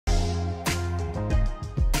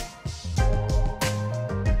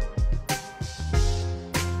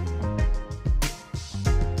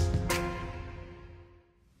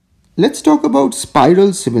Let's talk about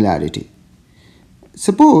spiral similarity.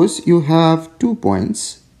 Suppose you have 2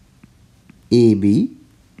 points A, B,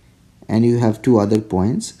 and you have two other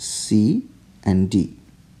points C and D.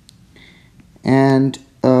 And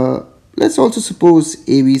let's also suppose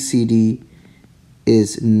ABCD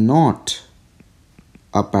is not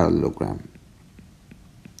a parallelogram.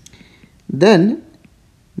 Then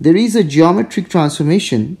there is a geometric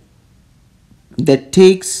transformation that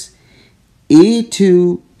takes A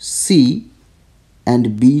to C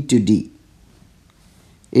and B to D.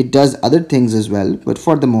 It does other things as well, but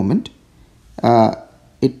for the moment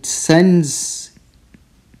it sends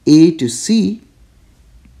A to C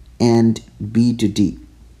and B to D.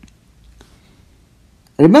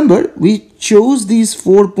 Remember, we chose these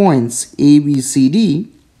 4 points A, B, C,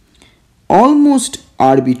 D almost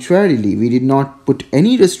arbitrarily. We did not put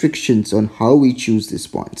any restrictions on how we choose these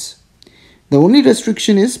points. The only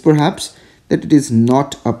restriction is perhaps that it is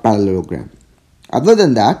not a parallelogram. Other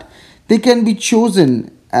than that, they can be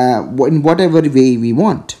chosen in whatever way we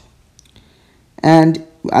want. And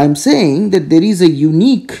I'm saying that there is a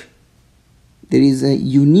unique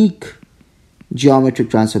geometric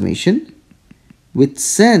transformation which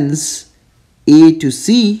sends A to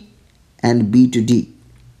C and B to D.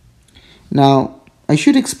 Now, I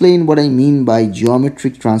should explain what I mean by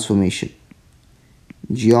geometric transformation.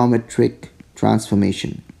 Geometric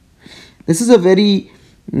transformation. This is a very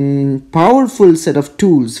powerful set of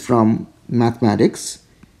tools from mathematics,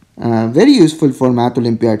 very useful for Math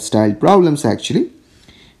Olympiad style problems actually,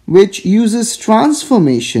 which uses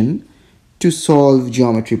transformation to solve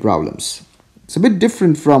geometry problems. It's a bit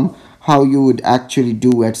different from how you would actually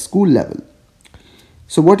do at school level.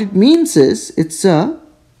 So what it means is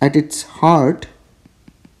at its heart,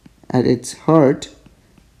 it's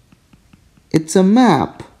a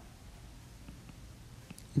map.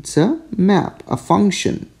 It's a map, a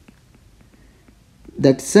function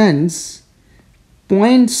that sends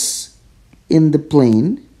points in the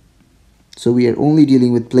plane. So we are only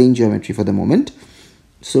dealing with plane geometry for the moment.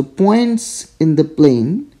 So points in the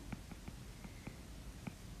plane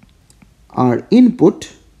are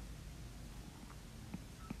input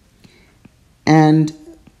and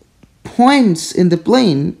points in the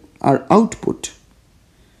plane are output.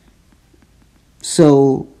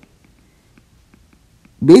 So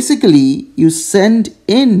basically you send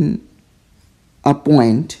in a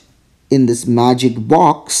point in this magic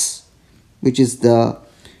box, which is the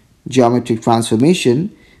geometric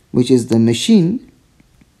transformation, which is the machine.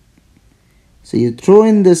 So you throw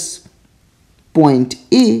in this point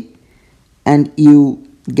A and you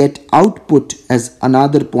get output as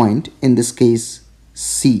another point, in this case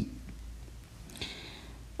C.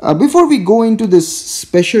 Before we go into this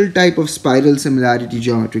special type of spiral similarity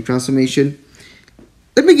geometric transformation,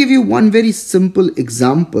 let me give you one very simple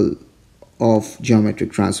example of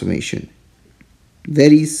geometric transformation.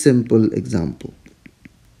 Very simple example.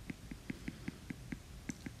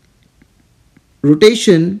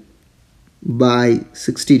 Rotation by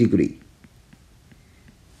 60 degree.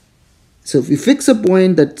 So if you fix a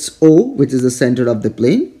point that's O, which is the center of the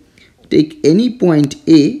plane, take any point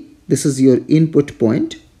A, this is your input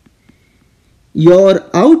point. Your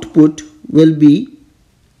output will be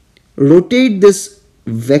rotate this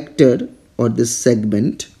vector or this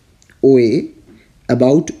segment OA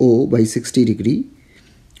about O by 60 degree.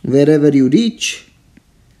 Wherever you reach,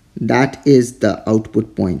 that is the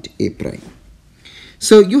output point A prime.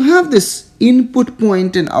 So you have this input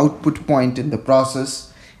point and output point in the process,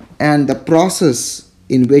 and the process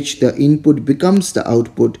in which the input becomes the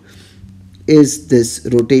output is this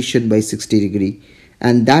rotation by 60 degree,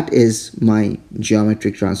 and that is my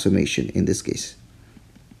geometric transformation in this case.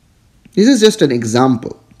 This is just an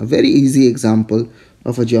example, a very easy example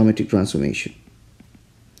of a geometric transformation.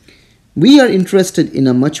 We are interested in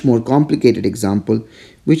a much more complicated example,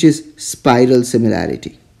 which is spiral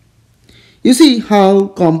similarity. You see how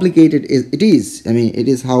complicated it is. I mean, it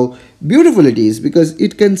is how beautiful it is, because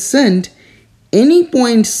it can send any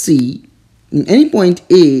point C, any point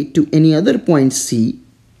A to any other point C,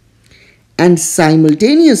 and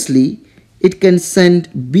simultaneously it can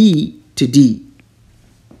send B to D.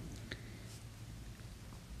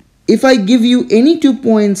 If I give you any 2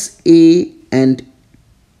 points A and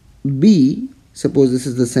B, suppose this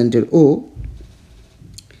is the center O,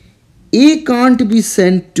 A can't be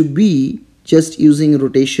sent to B just using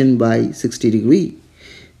rotation by 60 degree.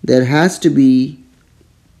 There has to be,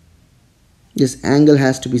 this angle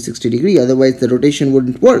has to be 60 degree, otherwise the rotation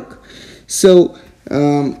wouldn't work. So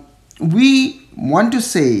we want to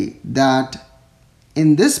say that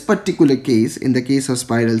in this particular case, in the case of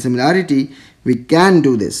spiral similarity, we can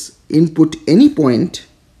do this. Input any point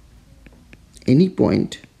any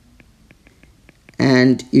point,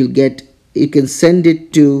 and you can send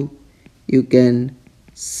it to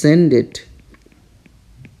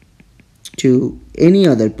any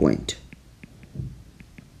other point,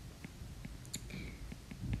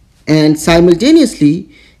 and simultaneously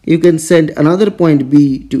you can send another point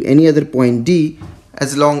B to any other point D,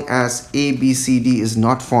 as long as A, B, C, D is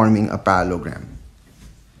not forming a parallelogram.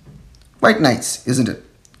 Quite nice, isn't it?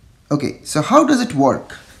 Okay, so how does it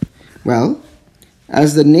work? Well,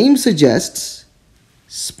 as the name suggests,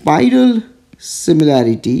 spiral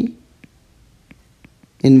similarity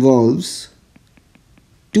involves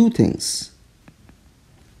two things.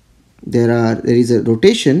 There is a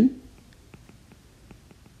rotation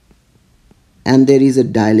and there is a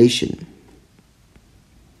dilation.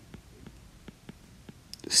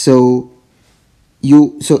 So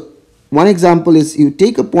one example is, you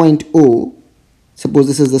take a point O, suppose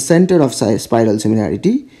this is the center of spiral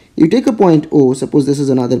similarity. You take a point O, suppose this is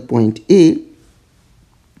another point A.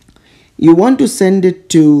 You want to send it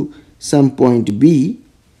to some point B.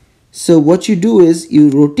 So what you do is you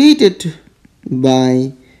rotate it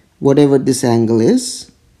by whatever this angle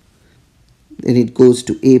is, then it goes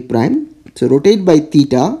to A prime. So rotate by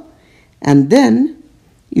theta, and then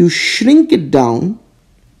you shrink it down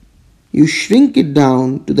to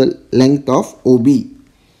the length of OB.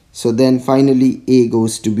 So then finally A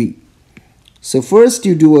goes to B. So first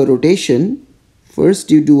you do a rotation,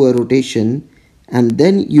 and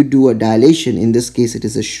then you do a dilation. In this case it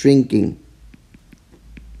is a shrinking.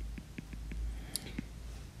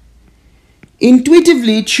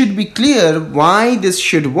 Intuitively it should be clear why this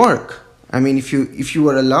should work. I mean, if you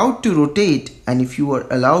are allowed to rotate and if you are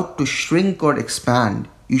allowed to shrink or expand,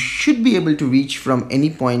 you should be able to reach from any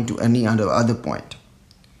point to any other point.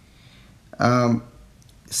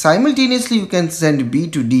 Simultaneously you can send B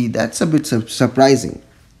to D. That's a bit surprising.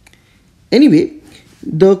 Anyway,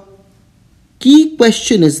 the key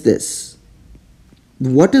question is this: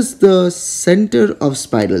 what is the center of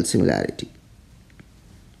spiral similarity?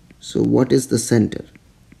 So what is the center?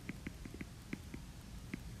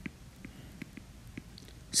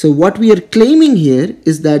 So what we are claiming here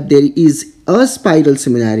is that there is a spiral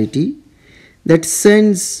similarity that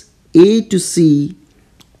sends A to C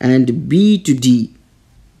and B to D.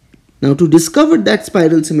 Now, to discover that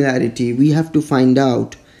spiral similarity, we have to find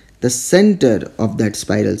out the center of that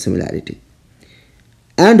spiral similarity,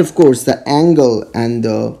 and of course the angle and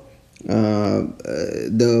the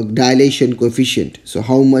dilation coefficient. So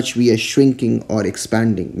how much we are shrinking or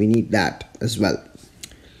expanding, we need that as well.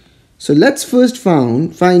 So let's first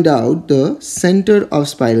find out the center of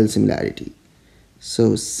spiral similarity.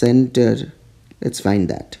 So center, let's find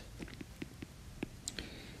that.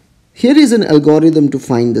 Here is an algorithm to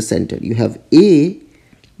find the center. You have A,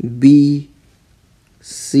 B,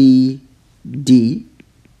 C, D.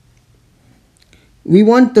 We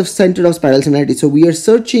want the center of spiral similarity, so we are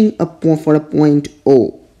searching for a point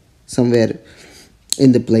O somewhere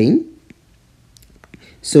in the plane.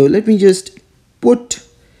 So let me just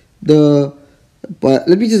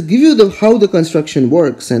give you how the construction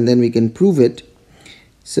works, and then we can prove it.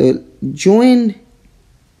 So join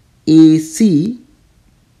AC,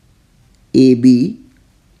 AB,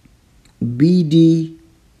 BD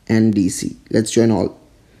and DC. Let's join all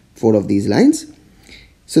four of these lines.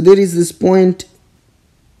 So there is this point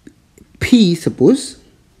P, suppose,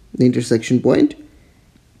 the intersection point.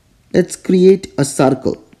 Let's create a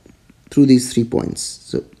circle through these 3 points.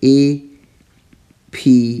 So A,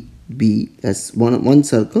 P, B, that's one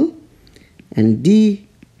circle, and D,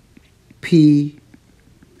 P,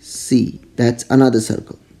 C, that's another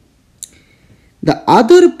circle. The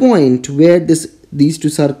other point where these two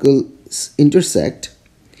circles intersect,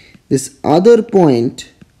 this other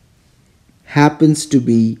point happens to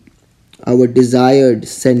be our desired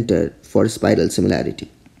center for spiral similarity.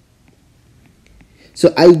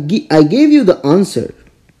 So I gave you the answer.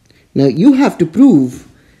 Now you have to prove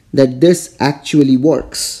that this actually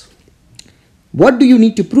works. What do you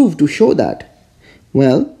need to prove to show that?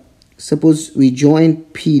 Well, suppose we join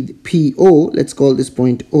PO, let's call this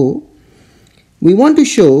point O. We want to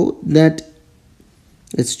show that,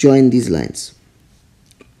 let's join these lines.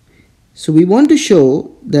 So we want to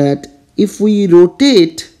show that if we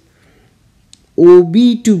rotate OB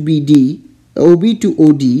to BD, OB to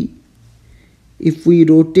OD, if we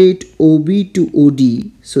rotate OB to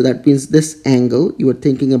OD, so that means this angle, you are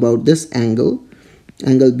thinking about this angle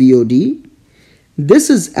BOD, this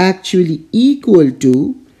is actually equal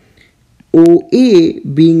to OA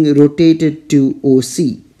being rotated to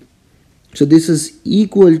OC. So this is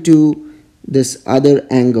equal to this other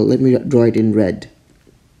angle. Let me draw it in red.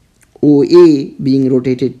 OA being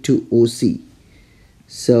rotated to OC.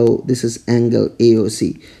 So this is angle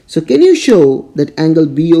AOC. So can you show that angle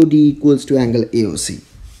BOD equals to angle AOC?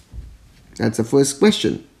 That's the first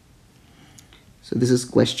question. So this is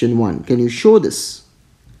question 1. Can you show this?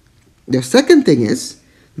 The second thing is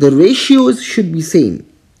the ratios should be same.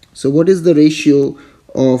 So what is the ratio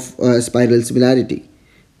of spiral similarity?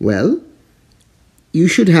 Well, you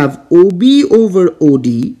should have OB over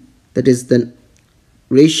OD, that is the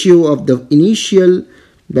ratio of the initial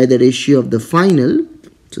by the ratio of the final.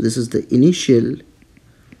 So this is the initial,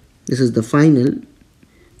 this is the final.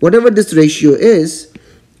 Whatever this ratio is,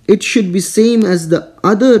 it should be same as the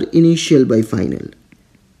other initial by final.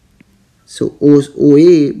 So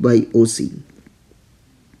OA by OC.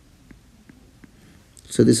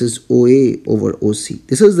 So this is OA over OC.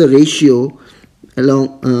 This is the ratio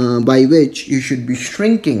along by which you should be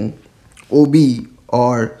shrinking OB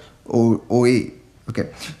or OA. Okay.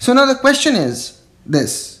 So now the question is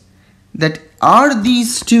this, that are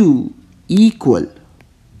these two equal?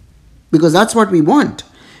 Because that's what we want.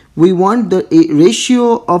 We want the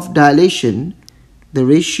ratio of dilation,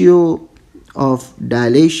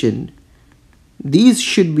 these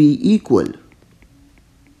should be equal.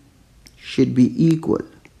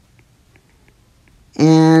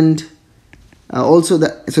 And also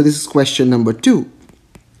so this is question number 2.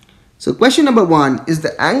 So question number 1 is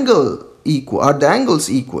the angle equal, are the angles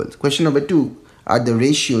equal? Question number 2, are the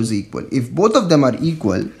ratios equal? If both of them are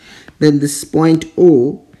equal, then this point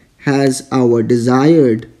O has our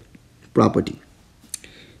desired property.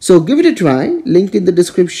 So give it a try. Link in the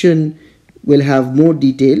description will have more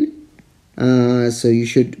detail. So you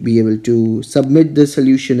should be able to submit the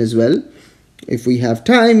solution as well. If we have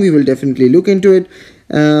time, we will definitely look into it.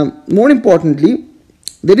 More importantly,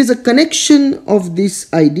 there is a connection of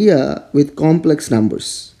this idea with complex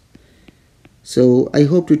numbers. So I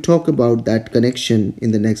hope to talk about that connection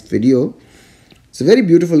in the next video. It's a very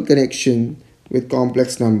beautiful connection with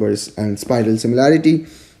complex numbers and spiral similarity.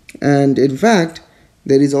 And in fact,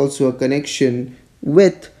 there is also a connection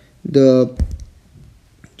with the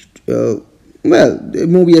the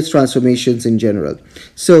Mobius transformations in general.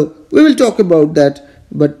 So we will talk about that,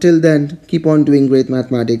 but till then, keep on doing great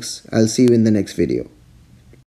mathematics. I'll see you in the next video.